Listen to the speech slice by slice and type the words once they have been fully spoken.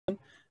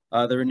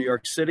They're in New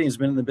York City. He's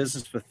been in the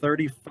business for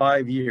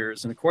 35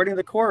 years. And according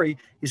to Cory,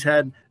 he's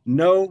had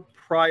no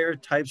prior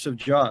types of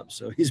jobs.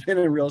 So he's been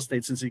in real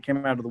estate since he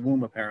came out of the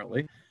womb,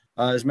 apparently.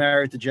 Is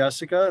married to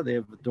Jessica. They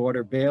have a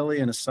daughter, Bailey,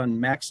 and a son,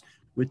 Max,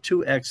 with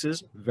 2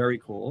 exes. Very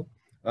cool.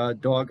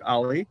 Dog,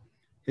 Ollie.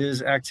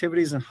 His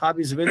activities and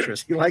hobbies of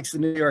interest. He likes the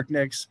New York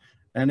Knicks.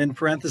 And in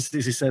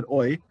parentheses, he said,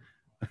 oi,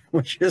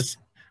 which is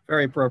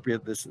very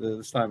appropriate this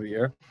time of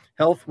year.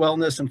 Health,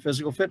 wellness, and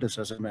physical fitness,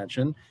 as I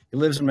mentioned. He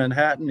lives in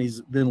Manhattan.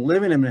 He's been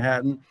living in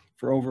Manhattan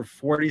for over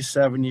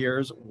 47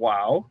 years.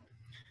 Wow.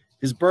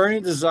 His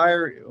burning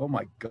desire, oh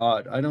my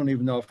God, I don't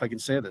even know if I can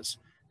say this.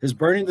 His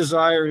burning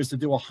desire is to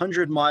do a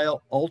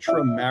 100-mile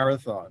ultra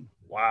marathon.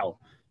 Wow.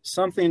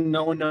 Something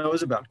no one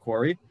knows about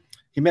Cory.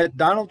 He met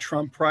Donald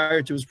Trump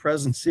prior to his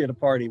presidency at a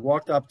party,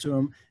 walked up to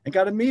him and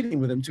got a meeting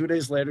with him 2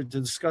 days later to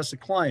discuss a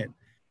client.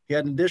 He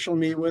had an additional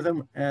meeting with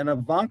him and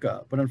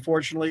Ivanka, but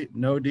unfortunately,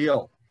 no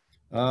deal.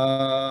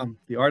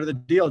 The art of the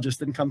deal just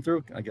didn't come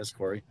through, I guess,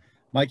 Cory.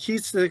 My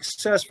keys to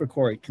success for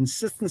Cory: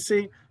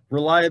 consistency,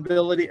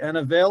 reliability, and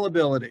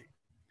availability.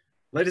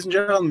 Ladies and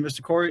gentlemen,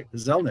 Mr. Cory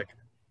Zelnik.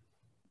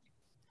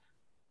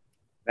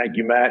 Thank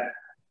you, Matt.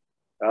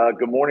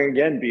 Good morning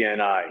again,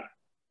 BNI.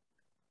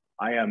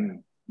 I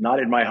am not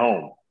in my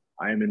home.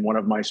 I am in one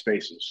of my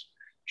spaces,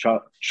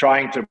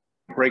 trying to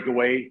break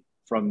away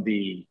from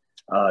the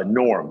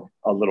norm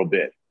a little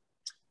bit.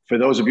 For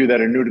those of you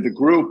that are new to the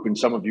group, and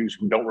some of you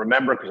who don't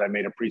remember, because I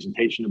made a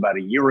presentation about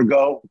a year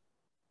ago,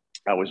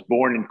 I was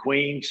born in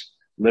Queens,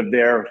 lived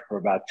there for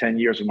about 10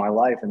 years of my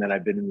life, and then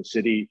I've been in the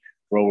city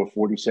for over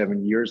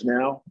 47 years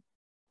now.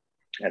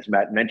 As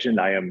Matt mentioned,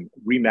 I am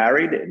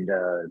remarried, and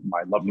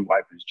my lovely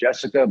wife is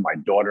Jessica, my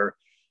daughter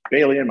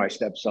Bailey, and my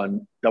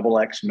stepson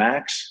XX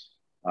Max.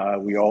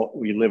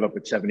 We live up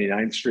at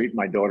 79th Street.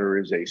 My daughter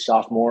is a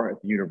sophomore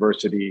at the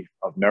University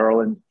of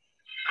Maryland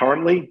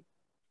currently.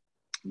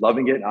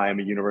 Loving it. I am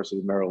a University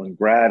of Maryland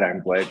grad.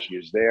 I'm glad she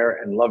is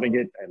there and loving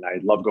it. And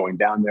I love going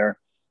down there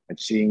and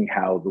seeing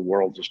how the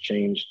world has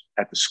changed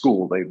at the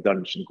school. They've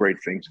done some great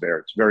things there.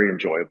 It's very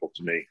enjoyable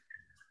to me.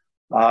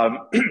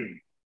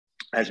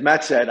 As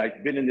Matt said,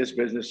 I've been in this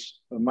business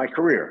my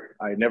career.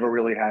 I never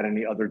really had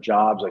any other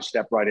jobs. I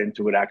stepped right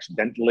into it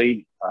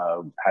accidentally,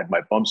 had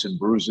my bumps and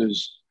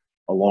bruises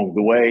along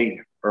the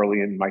way.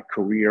 Early in my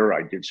career,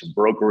 I did some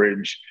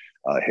brokerage,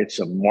 hit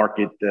some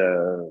market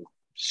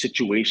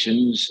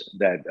situations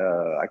that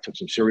I took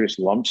some serious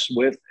lumps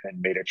with,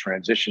 and made a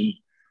transition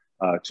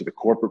to the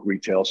corporate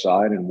retail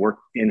side and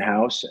worked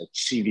in-house at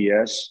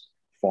CVS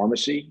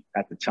Pharmacy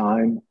at the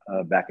time.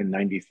 Back in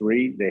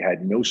 '93, they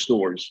had no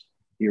stores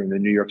here in the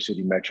New York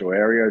City metro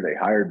area. They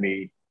hired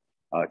me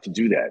to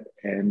do that.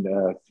 And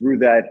through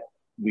that,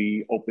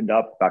 we opened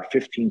up about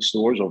 15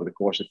 stores over the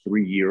course of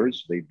 3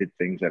 years. They did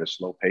things at a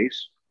slow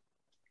pace.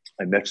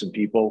 I met some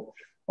people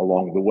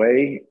along the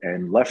way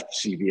and left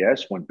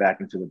CVS, went back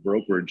into the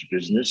brokerage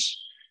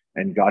business,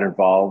 and got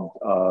involved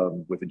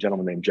with a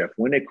gentleman named Jeff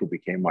Winnick, who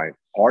became my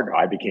partner.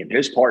 I became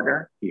his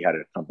partner. He had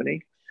a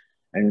company.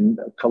 And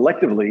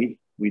collectively,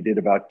 we did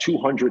about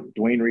 200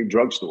 Duane Reade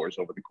drugstores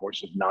over the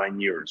course of 9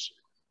 years.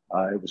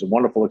 It was a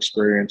wonderful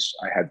experience.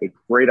 I had the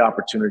great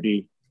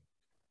opportunity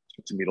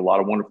to meet a lot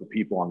of wonderful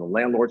people on the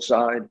landlord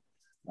side.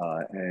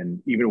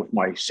 And even with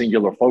my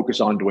singular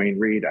focus on Duane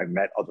Reade, I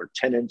met other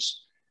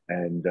tenants,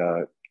 and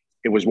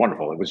it was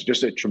wonderful. It was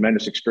just a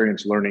tremendous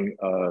experience learning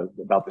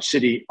about the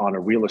city on a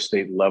real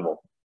estate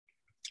level.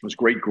 It was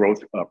great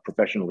growth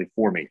professionally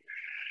for me.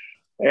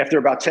 After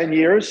about 10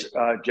 years,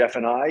 Jeff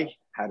and I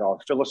had our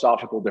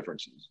philosophical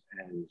differences.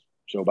 And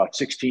so about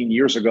 16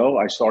 years ago,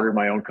 I started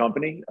my own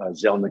company,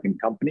 Zelnik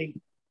 & Company,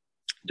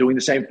 doing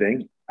the same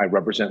thing. I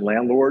represent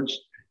landlords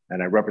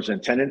and I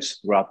represent tenants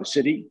throughout the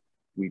city.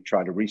 We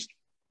try to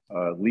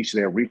lease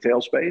their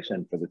retail space,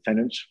 and for the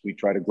tenants, we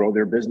try to grow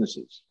their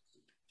businesses.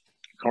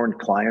 Current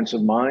clients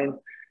of mine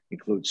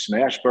include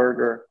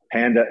Smashburger,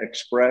 Panda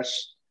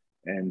Express,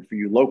 and for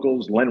you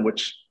locals,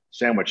 Lenwich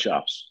sandwich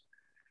shops.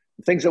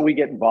 The things that we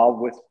get involved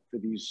with for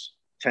these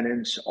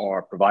tenants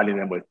are providing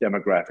them with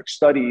demographic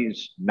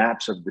studies,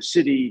 maps of the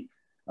city,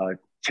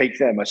 take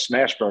them a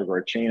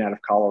Smashburger, a chain out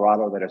of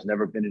Colorado that has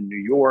never been in New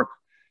York.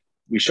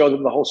 We show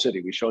them the whole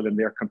city. We show them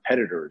their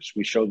competitors.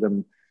 We show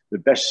them the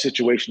best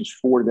situations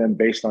for them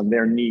based on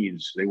their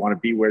needs. They want to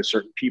be where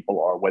certain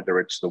people are, whether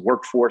it's the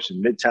workforce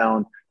in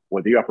Midtown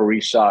or the Upper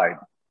East Side.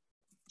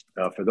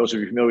 For those of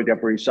you familiar with the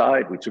Upper East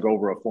Side, we took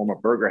over a former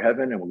Burger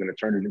Heaven and we're going to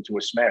turn it into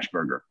a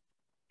Smashburger.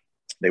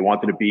 They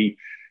wanted to be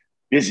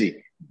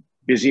busy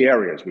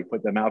areas. We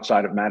put them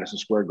outside of Madison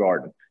Square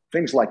Garden,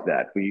 things like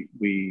that.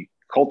 We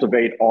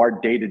cultivate our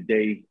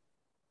day-to-day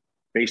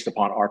based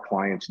upon our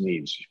clients'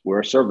 needs. We're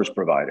a service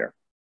provider.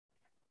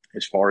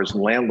 As far as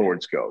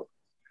landlords go,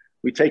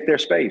 we take their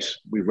space,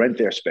 we rent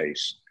their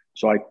space.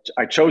 So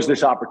I chose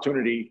this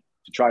opportunity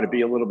to try to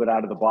be a little bit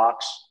out of the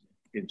box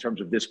in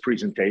terms of this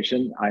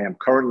presentation. I am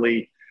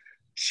currently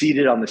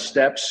seated on the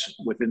steps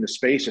within the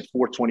space at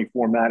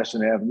 424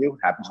 Madison Avenue,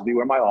 happens to be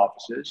where my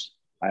office is.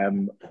 I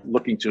am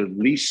looking to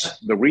lease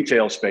the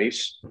retail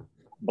space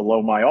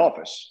below my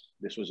office.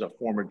 This was a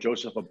former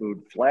Joseph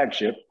Abboud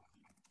flagship.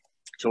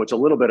 So it's a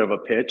little bit of a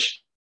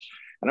pitch.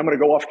 And I'm going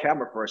to go off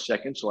camera for a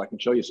second so I can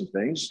show you some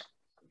things.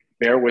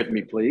 Bear with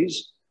me,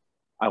 please.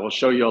 I will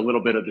show you a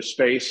little bit of the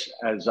space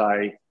as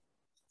I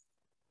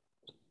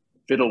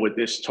fiddle with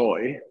this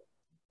toy.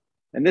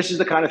 And this is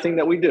the kind of thing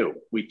that we do.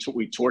 We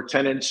tour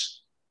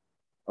tenants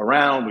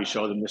around, we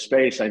show them the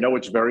space. I know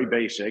it's very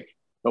basic,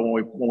 but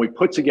when we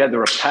put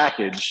together a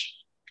package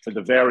for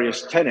the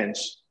various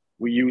tenants,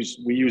 we use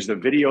the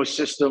video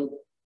system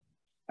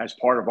as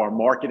part of our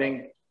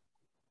marketing.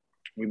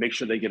 We make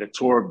sure they get a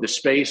tour of the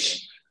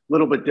space, a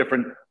little bit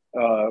different,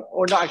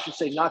 or not, I should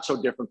say not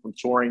so different from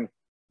touring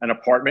an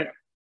apartment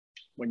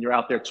when you're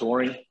out there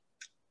touring.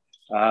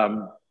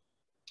 And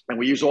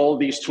we use all of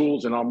these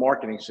tools in our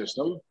marketing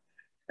system.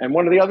 And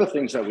one of the other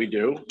things that we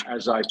do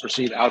as I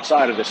proceed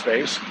outside of the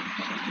space,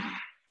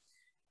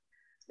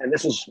 and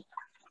this is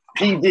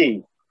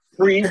PD,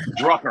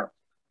 pre-Drucker,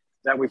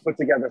 that we put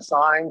together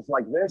signs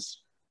like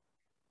this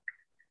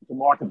to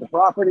market the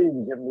property.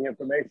 We give them the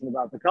information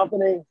about the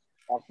company,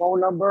 our phone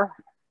number.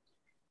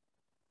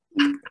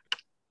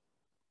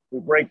 We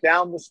break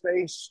down the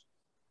space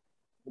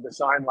with a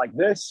sign like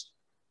this.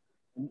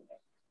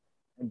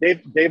 And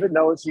David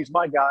knows he's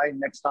my guy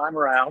next time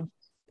around.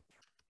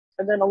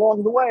 And then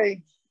along the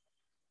way,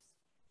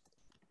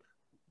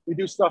 we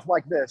do stuff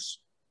like this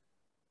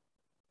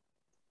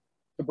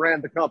to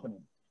brand the company.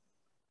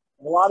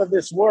 And a lot of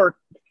this work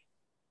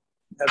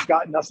has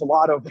gotten us a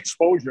lot of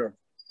exposure.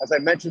 As I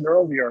mentioned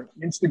earlier,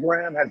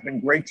 Instagram has been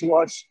great to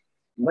us.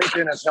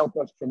 LinkedIn has helped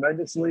us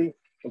tremendously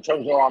in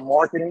terms of our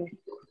marketing.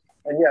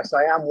 And yes,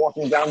 I am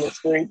walking down the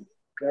street.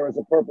 There is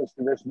a purpose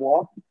to this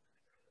walk.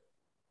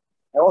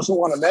 I also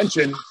want to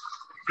mention,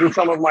 through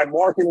some of my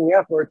marketing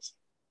efforts,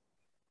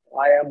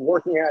 I am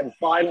working on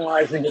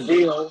finalizing a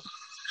deal.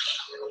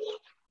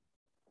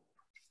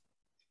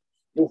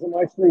 These are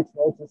my streets,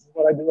 folks. This is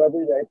what I do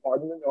every day.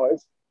 Pardon the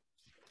noise.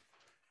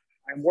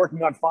 I'm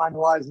working on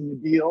finalizing a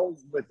deal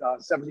with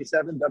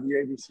 77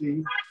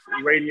 WABC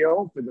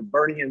radio for the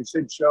Bernie and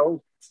Sid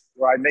show,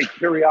 where I make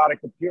periodic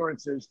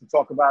appearances to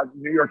talk about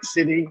New York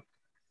City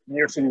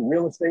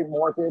real estate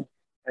market,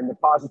 and the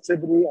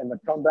positivity and the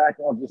comeback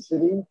of the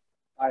city.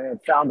 I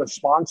have found a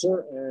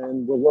sponsor,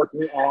 and we're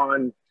working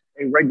on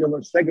a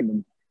regular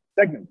segment,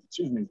 that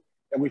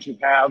we should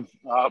have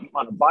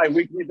on a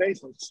bi-weekly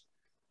basis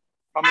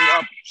coming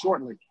up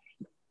shortly.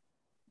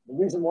 The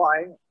reason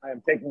why I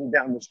am taking you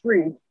down the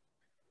street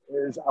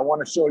is I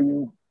want to show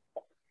you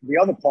the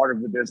other part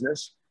of the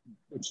business,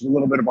 which is a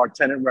little bit of our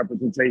tenant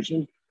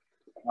representation.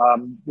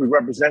 We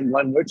represent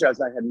Glenwich,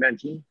 as I had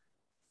mentioned.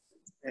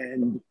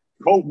 And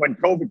when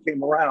COVID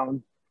came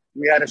around,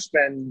 we had to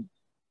spend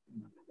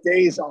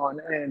days on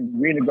end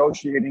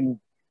renegotiating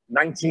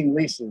 19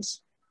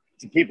 leases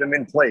to keep them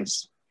in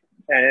place.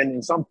 And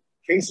in some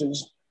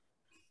cases,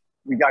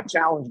 we got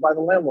challenged by the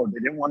landlord. They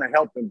didn't want to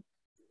help him.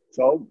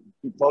 So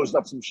we closed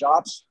up some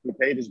shops, we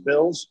paid his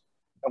bills,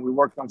 and we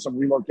worked on some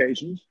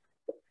relocations.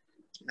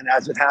 And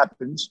as it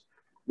happens,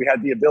 we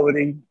had the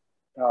ability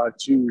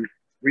to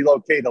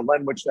relocate a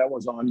Glenwich that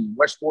was on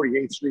West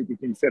 48th Street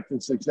between 5th and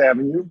 6th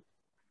Avenue,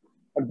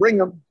 and bring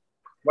them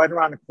right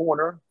around the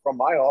corner from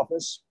my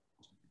office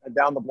and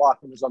down the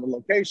block that was on the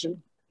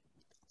location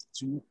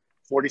to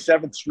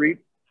 47th Street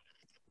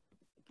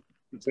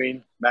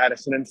between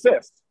Madison and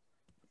 5th.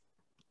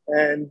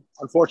 And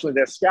unfortunately,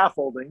 there's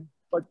scaffolding,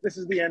 but this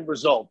is the end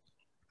result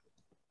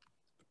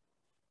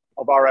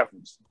of our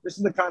efforts. This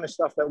is the kind of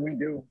stuff that we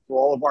do for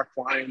all of our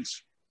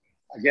clients.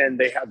 Again,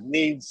 they have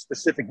needs,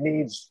 specific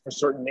needs for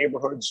certain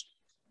neighborhoods.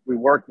 We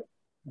work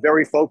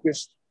very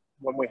focused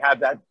when we have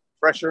that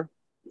pressure.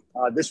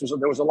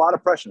 There was a lot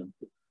of pressure.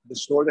 The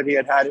store that he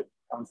had it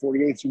on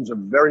 48th was a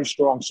very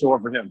strong store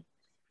for him.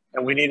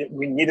 And we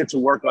needed to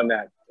work on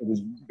that. It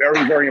was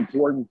very, very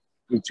important.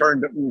 We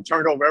turned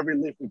over every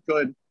leaf we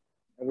could, and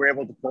we were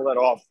able to pull that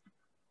off.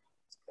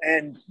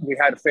 And we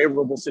had a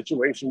favorable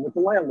situation with the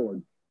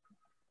landlord.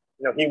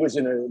 You know, he was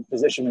in a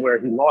position where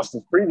he lost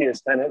his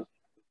previous tenant,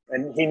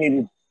 and he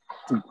needed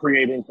to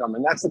create income.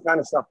 And that's the kind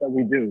of stuff that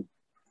we do.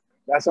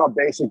 That's our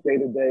basic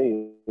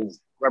day-to-day,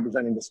 is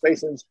representing the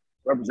spaces,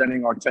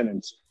 representing our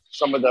tenants.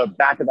 Some of the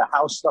back of the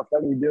house stuff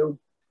that we do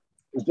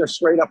is just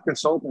straight up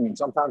consulting. And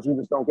sometimes we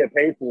just don't get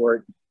paid for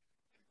it,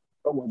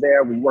 but we're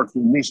there. We work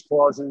through lease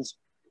clauses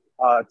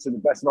to the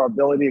best of our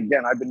ability.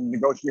 Again, I've been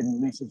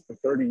negotiating leases for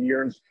 30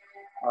 years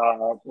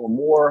or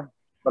more,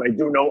 but I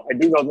do know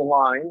the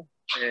line.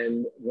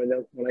 And when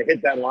I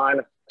hit that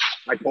line,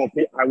 I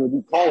will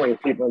be calling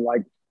people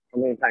like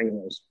Elaine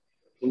Pangalos,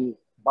 who,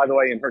 by the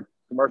way, in her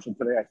commercial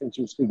today, I think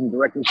she was speaking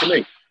directly to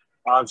me.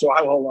 So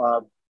I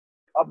will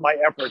up my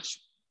efforts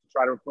to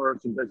try to refer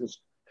some business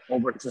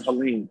over to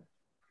Helene.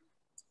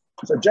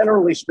 So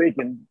generally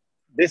speaking,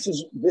 this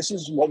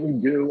is what we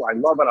do. I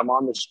love it. I'm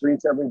on the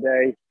streets every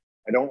day.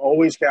 I don't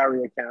always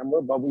carry a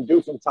camera, but we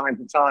do from time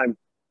to time.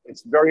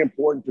 It's very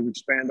important to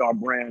expand our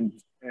brand,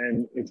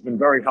 and it's been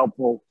very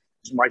helpful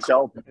to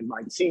myself and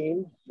my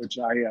team, which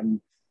I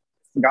am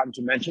forgotten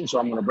to mention, so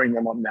I'm going to bring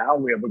them up now.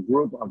 We have a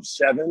group of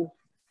 7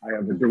 I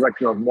have the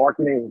director of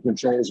marketing who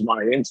controls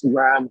my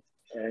Instagram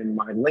and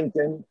my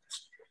LinkedIn.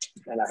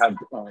 And I have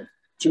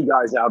 2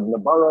 guys out in the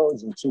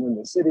boroughs and 2 in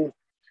the city.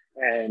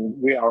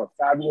 And we are a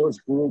fabulous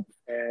group.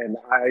 And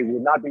I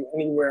would not be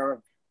anywhere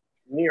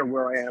near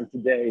where I am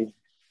today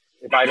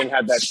if I didn't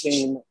have that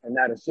team and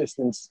that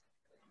assistance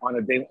on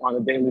a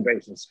daily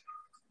basis.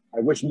 I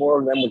wish more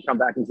of them would come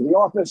back into the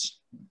office,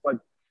 but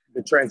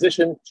the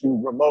transition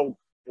to remote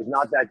is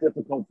not that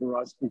difficult for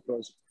us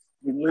because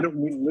we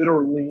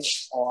literally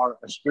are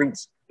a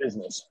streets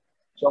business.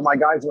 So my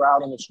guys are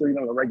out on the street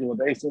on a regular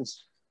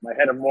basis. My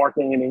head of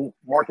marketing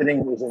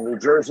is in New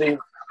Jersey,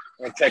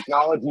 and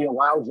technology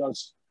allows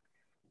us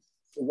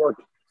to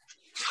work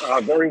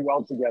very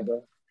well together.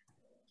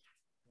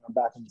 I'm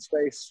back in the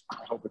space.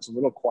 I hope it's a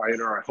little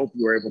quieter. I hope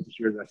you were able to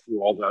hear that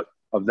through all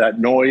that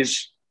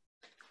noise.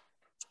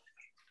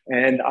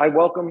 And I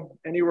welcome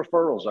any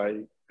referrals.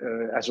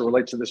 As it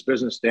relates to this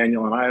business,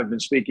 Daniel and I have been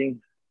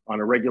speaking on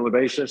a regular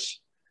basis,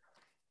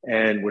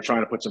 and we're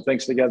trying to put some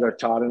things together.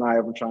 Todd and I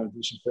have been trying to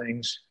do some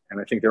things, and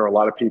I think there are a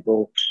lot of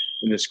people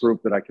in this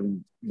group that I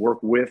can work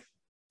with.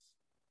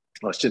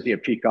 Cynthia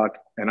Peacock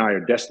and I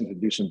are destined to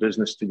do some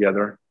business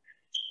together.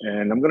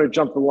 And I'm going to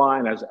jump the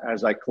line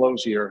as I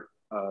close here,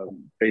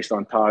 based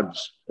on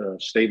Todd's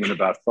statement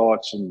about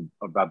thoughts and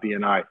about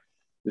BNI.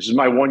 This is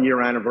my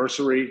 1-year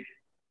anniversary,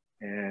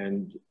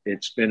 and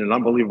it's been an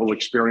unbelievable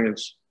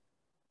experience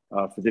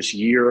for this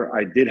year.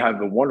 I did have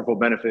the wonderful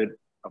benefit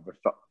of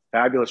a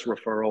fabulous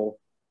referral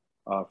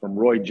from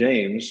Roy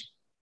James,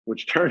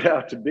 which turned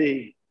out to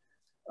be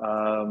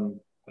a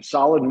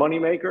solid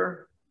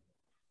moneymaker.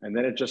 And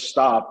then it just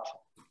stopped.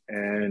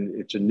 And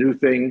it's a new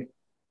thing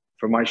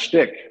for my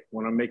shtick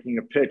when I'm making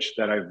a pitch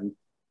that I've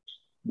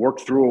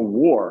worked through a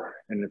war.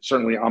 And it's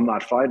certainly, I'm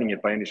not fighting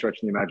it by any stretch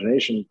of the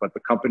imagination, but the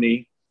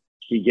company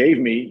he gave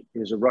me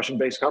is a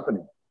Russian-based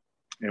company.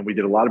 And we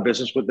did a lot of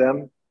business with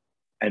them.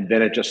 And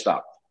then it just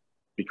stopped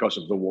because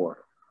of the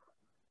war.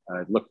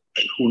 Look,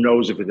 who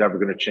knows if it's ever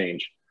going to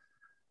change.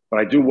 But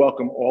I do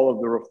welcome all of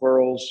the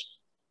referrals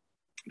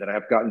that I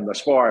have gotten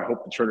thus far. I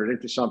hope to turn it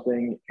into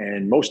something.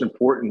 And most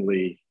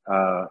importantly,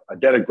 a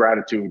debt of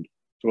gratitude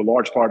to a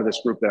large part of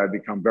this group that I've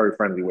become very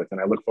friendly with.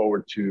 And I look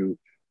forward to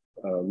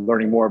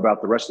learning more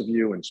about the rest of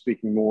you and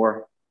speaking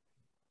more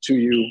to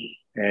you.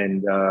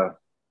 And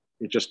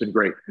it's just been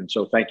great. And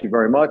so thank you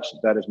very much.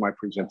 That is my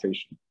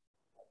presentation.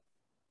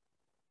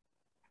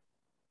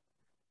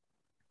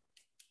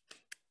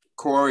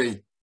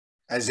 Cory,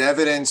 as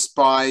evidenced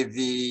by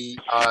the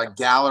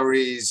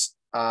galleries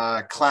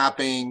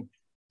clapping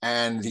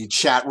and the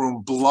chat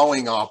room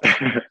blowing up,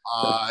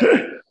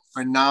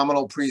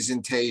 phenomenal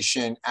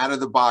presentation, out of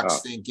the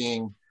box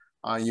thinking.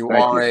 You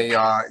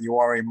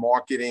are a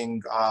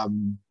marketing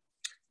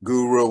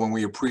guru, and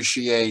we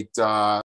appreciate